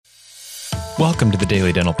Welcome to the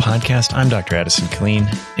Daily Dental Podcast. I'm Dr. Addison Killeen,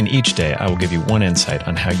 and each day I will give you one insight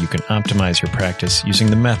on how you can optimize your practice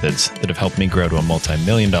using the methods that have helped me grow to a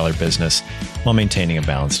multi-million-dollar business while maintaining a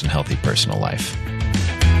balanced and healthy personal life.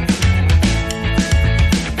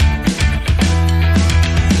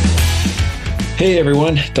 Hey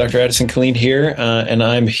everyone, Dr. Addison Killeen here, and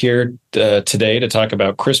I'm here today to talk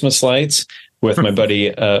about Christmas lights with my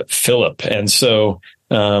buddy Phillip. And so,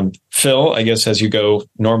 Phil, I guess as you go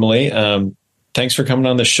normally, thanks for coming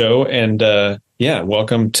on the show, and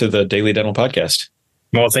welcome to the Daily Dental Podcast.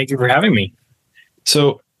 Well, thank you for having me.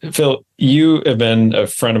 So, Phil, you have been a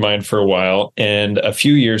friend of mine for a while, and a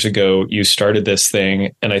few years ago, you started this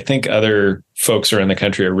thing, and I think other folks around the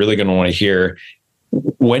country are really going to want to hear.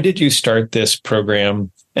 When did you start this program?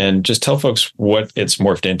 And just tell folks what it's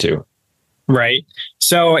morphed into. Right.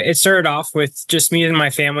 So it started off with just me and my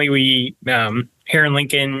family. We, here in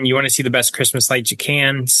Lincoln, you want to see the best Christmas lights you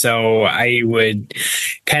can. So I would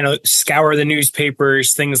kind of scour the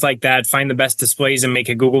newspapers, things like that, find the best displays and make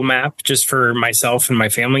a Google map just for myself and my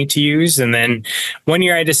family to use. And then one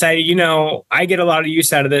year I decided, I get a lot of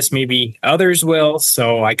use out of this. Maybe others will.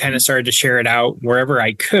 So I kind of started to share it out wherever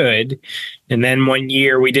I could. And then one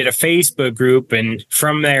year we did a Facebook group, and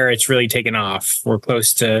from there it's really taken off. We're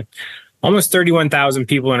close to almost 31,000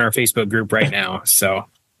 people in our Facebook group right now. So,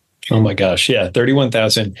 oh my gosh, yeah,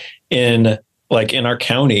 31,000 in our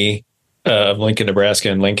county of Lincoln,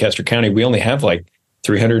 Nebraska, and Lancaster County. We only have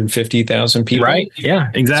 350,000 people. Right?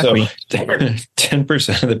 Yeah, exactly. So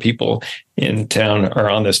 10% of the people in town are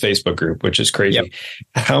on this Facebook group, which is crazy. Yep.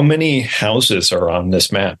 How many houses are on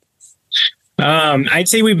this map? I'd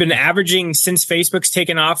say we've been averaging since Facebook's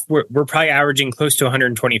taken off. We're probably averaging close to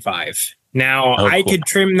 125. Now, I could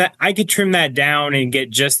trim that down and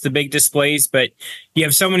get just the big displays, but you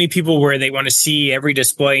have so many people where they want to see every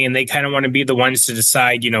display and they kind of want to be the ones to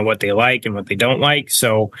decide, what they like and what they don't like.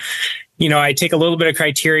 So, I take a little bit of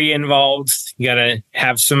criteria involved. You got to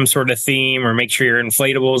have some sort of theme or make sure your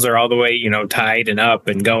inflatables are all the way, tied and up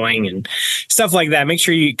and going and stuff like that. Make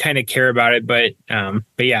sure you kind of care about it. But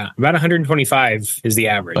yeah, about 125 is the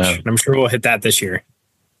average. Wow. And I'm sure we'll hit that this year.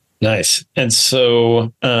 Nice. And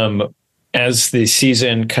so, as the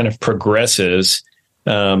season kind of progresses,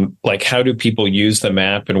 how do people use the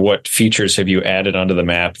map, and what features have you added onto the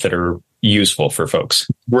map that are useful for folks?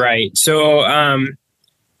 Right. So,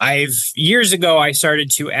 years ago, I started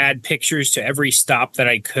to add pictures to every stop that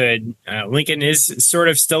I could. Lincoln is sort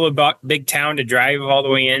of still a big town to drive all the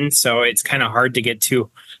way in, so it's kind of hard to get to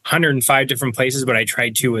 105 different places, but I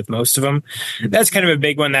tried to with most of them. That's kind of a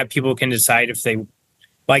big one that people can decide if they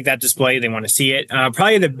like that display, they want to see it.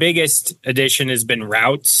 Probably the biggest addition has been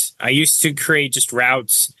routes. I used to create just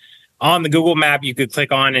routes on the Google map. You could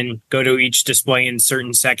click on and go to each display in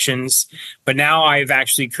certain sections. But now I've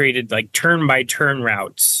actually created turn-by-turn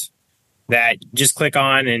routes that just click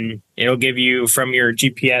on and it'll give you from your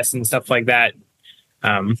GPS and stuff like that,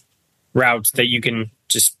 routes that you can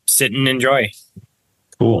just sit and enjoy.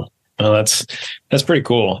 Cool. Well, that's pretty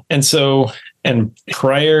cool. And so, and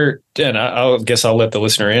I'll guess I'll let the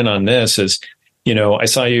listener in on this is, I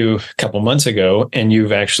saw you a couple months ago and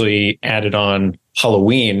you've actually added on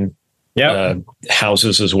Halloween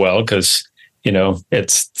houses as well. Cause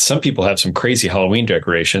some people have some crazy Halloween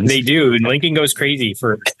decorations. They do. And Lincoln goes crazy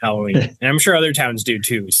for Halloween. And I'm sure other towns do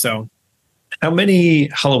too. So how many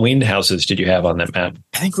Halloween houses did you have on that map?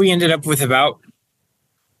 I think we ended up with about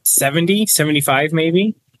 70, 75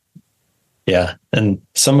 maybe. Yeah. And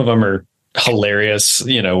some of them are hilarious,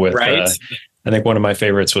 with, right. I think one of my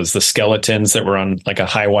favorites was the skeletons that were on a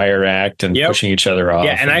high wire act and pushing each other off.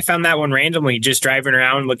 Yeah. And I found that one randomly, just driving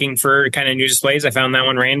around looking for kind of new displays. I found that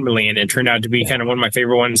one randomly and it turned out to be kind of one of my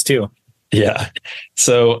favorite ones too. Yeah.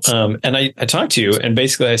 So, and I talked to you and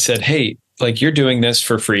basically I said, hey, you're doing this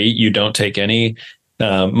for free. You don't take any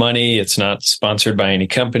money. It's not sponsored by any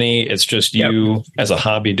company. It's just you as a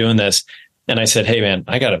hobby doing this. And I said, hey man,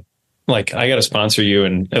 I gotta sponsor you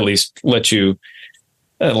and at least let you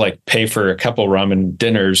pay for a couple ramen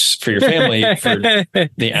dinners for your family for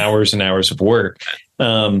the hours and hours of work.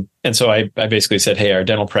 And so I basically said, hey, our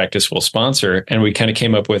dental practice will sponsor. And we kind of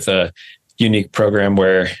came up with a unique program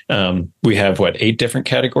where we have 8 different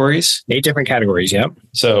categories? 8 different categories. Yep.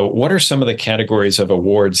 So what are some of the categories of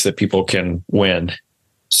awards that people can win?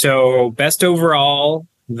 So best overall,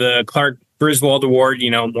 the Clark Griswold Award,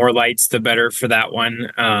 more lights, the better for that one.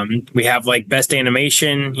 We have best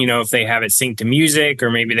animation, if they have it synced to music, or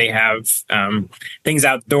maybe they have things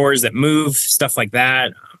outdoors that move, stuff like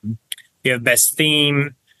that. We have best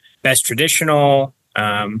theme, best traditional,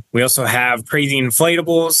 We also have crazy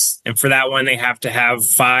inflatables. And for that one, they have to have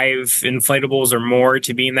 5 inflatables or more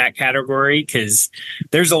to be in that category because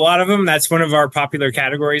there's a lot of them. That's one of our popular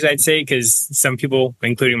categories, I'd say, because some people,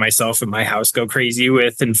 including myself at my house, go crazy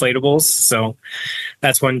with inflatables. So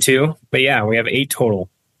that's one too. But yeah, we have 8 total.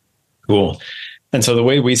 Cool. And so the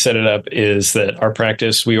way we set it up is that our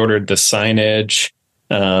practice, we ordered the signage.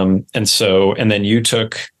 And then you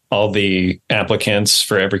took all the applicants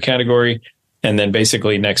for every category. And then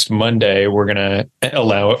basically next Monday, we're going to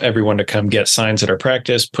allow everyone to come get signs at our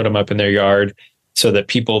practice, put them up in their yard so that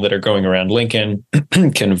people that are going around Lincoln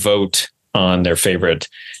can vote on their favorite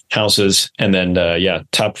houses. And then,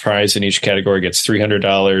 top prize in each category gets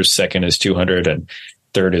 $300. Second is $200 and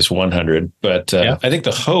third is $100. But I think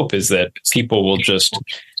the hope is that people will just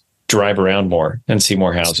drive around more and see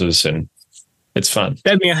more houses, and it's fun.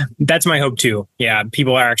 That's my hope too. Yeah,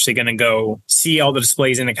 people are actually going to go see all the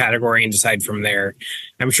displays in a category and decide from there.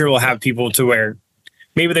 I'm sure we'll have people to where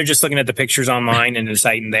maybe they're just looking at the pictures online and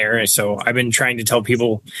deciding there. So I've been trying to tell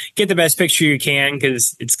people, get the best picture you can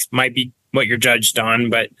because it might be what you're judged on.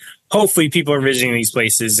 But hopefully people are visiting these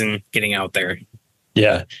places and getting out there.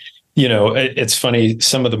 Yeah. It's funny.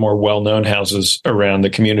 Some of the more well-known houses around the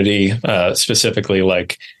community, specifically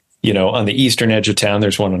like, on the eastern edge of town,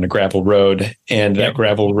 there's one on a gravel road, and that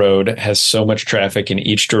gravel road has so much traffic in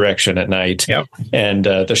each direction at night. Yep. And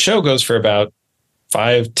the show goes for about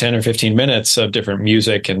 5, 10 or 15 minutes of different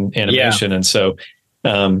music and animation. Yeah. And so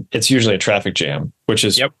it's usually a traffic jam, which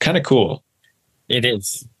is kind of cool. It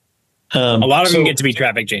is. A lot of them get to be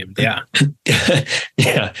traffic jammed. Yeah.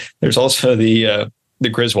 Yeah. There's also the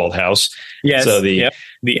Griswold house. Yes. So the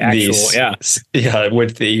actual,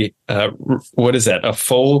 with the, what is that? A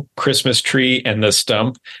full Christmas tree and the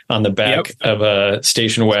stump on the back of a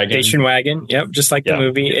station wagon. Station wagon. Yep. Just like the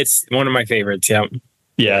movie. It's one of my favorites. Yep.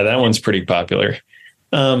 Yeah. That one's pretty popular.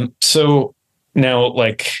 So now,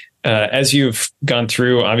 as you've gone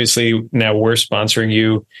through, obviously now we're sponsoring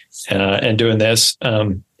you, and doing this.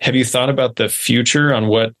 Have you thought about the future on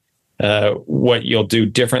what you'll do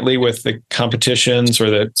differently with the competitions or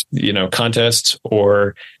the, contests,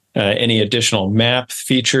 or any additional map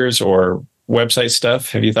features or website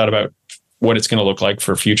stuff? Have you thought about what it's going to look like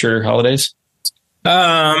for future holidays?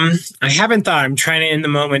 I haven't thought. I'm trying to in the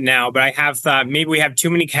moment now, but I have thought maybe we have too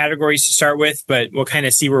many categories to start with, but we'll kind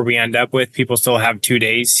of see where we end up with. People still have 2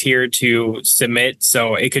 days here to submit,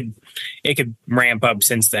 so it could ramp up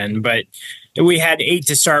since then. But we had 8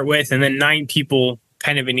 to start with, and then 9 people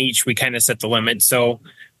kind of in each. We kind of set the limit, so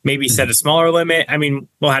maybe set a smaller limit. I mean,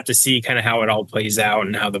 we'll have to see kind of how it all plays out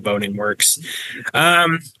and how the voting works.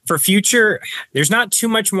 For future, there's not too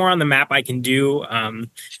much more on the map I can do.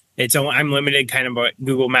 I'm limited kind of what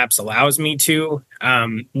Google Maps allows me to.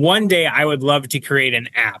 One day I would love to create an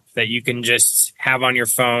app that you can just have on your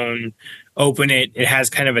phone, open it. It has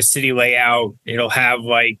kind of a city layout. It'll have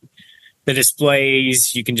the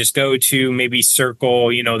displays. You can just go to, maybe circle,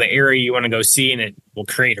 the area you want to go see, and it will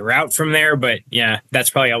create a route from there. But yeah,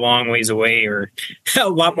 that's probably a long ways away, or a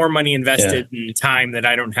lot more money invested in time that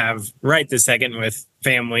I don't have right this second with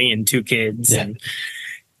family and 2 kids. And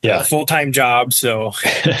a full-time job, so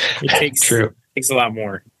it takes a lot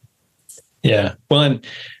more. Yeah. Well,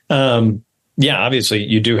 and obviously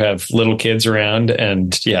you do have little kids around,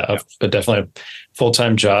 and definitely a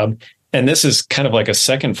full-time job. And this is kind of like a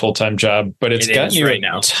second full-time job, but it's gotten you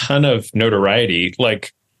a ton of notoriety.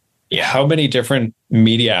 How many different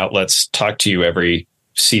media outlets talk to you every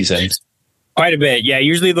season? Quite a bit. Yeah.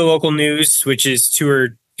 Usually the local news, which is 2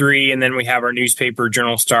 or 3, and then we have our newspaper,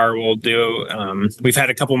 Journal Star. We'll do. We've had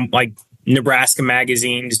a couple Nebraska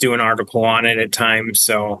magazines do an article on it at times.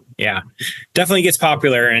 So yeah, definitely gets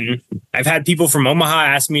popular. And I've had people from Omaha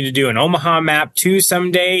ask me to do an Omaha map too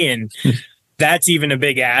someday, and that's even a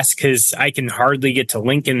big ask because I can hardly get to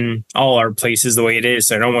Lincoln, all our places the way it is.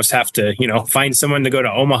 So I'd almost have to, find someone to go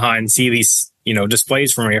to Omaha and see these,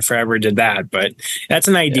 displays for me if I ever did that. But that's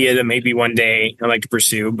an idea that maybe one day I'd like to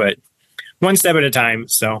pursue, but one step at a time.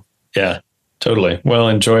 So yeah, totally. Well,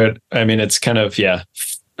 enjoy it. I mean, it's kind of,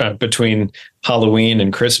 between Halloween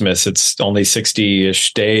and Christmas, it's only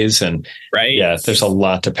 60-ish days. And there's a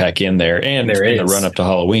lot to pack in there, and there is the run up to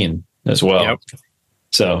Halloween as well. Yep.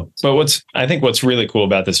 So, but what's really cool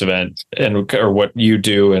about this event or what you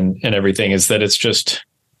do and everything is that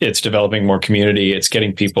it's developing more community. It's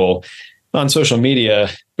getting people on social media,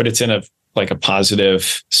 but it's in a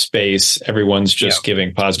positive space. Everyone's just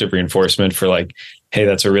giving positive reinforcement for hey,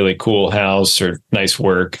 that's a really cool house or nice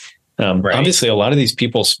work. Obviously, a lot of these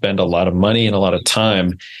people spend a lot of money and a lot of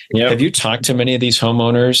time. Yep. Have you talked to many of these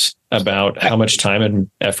homeowners about how much time and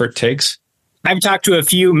effort it takes? I've talked to a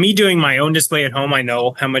few. Me doing my own display at home, I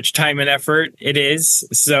know how much time and effort it is.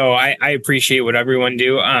 So I appreciate what everyone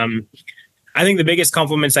do. I think the biggest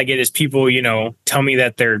compliments I get is people, tell me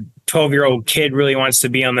that their 12-year-old kid really wants to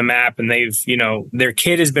be on the map, and they've, their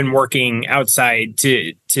kid has been working outside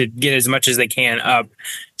to get as much as they can up.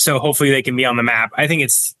 So hopefully they can be on the map. I think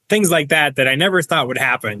it's things like that I never thought would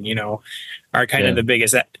happen, are kind of the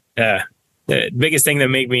biggest thing that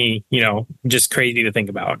make me, just crazy to think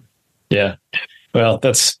about. Yeah. Well,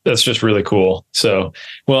 that's just really cool. So,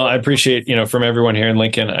 well, I appreciate, from everyone here in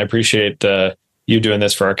Lincoln, I appreciate you doing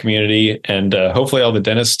this for our community, and hopefully all the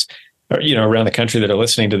dentists, around the country that are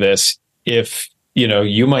listening to this, if,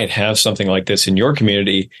 you might have something like this in your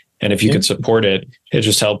community, and if you can support it, it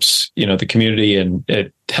just helps, the community, and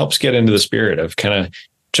it helps get into the spirit of kind of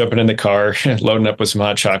jumping in the car, loading up with some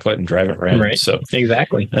hot chocolate and driving around. Right. So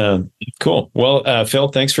exactly. Cool. Well, Phil,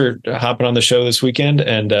 thanks for hopping on the show this weekend.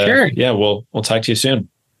 And sure. Yeah, we'll talk to you soon.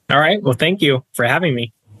 All right. Well, thank you for having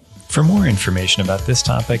me. For more information about this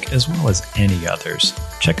topic, as well as any others,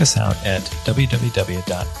 check us out at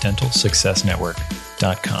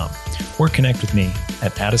www.dentalsuccessnetwork.com or connect with me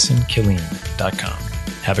at addisonkilleen.com.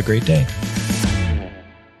 Have a great day.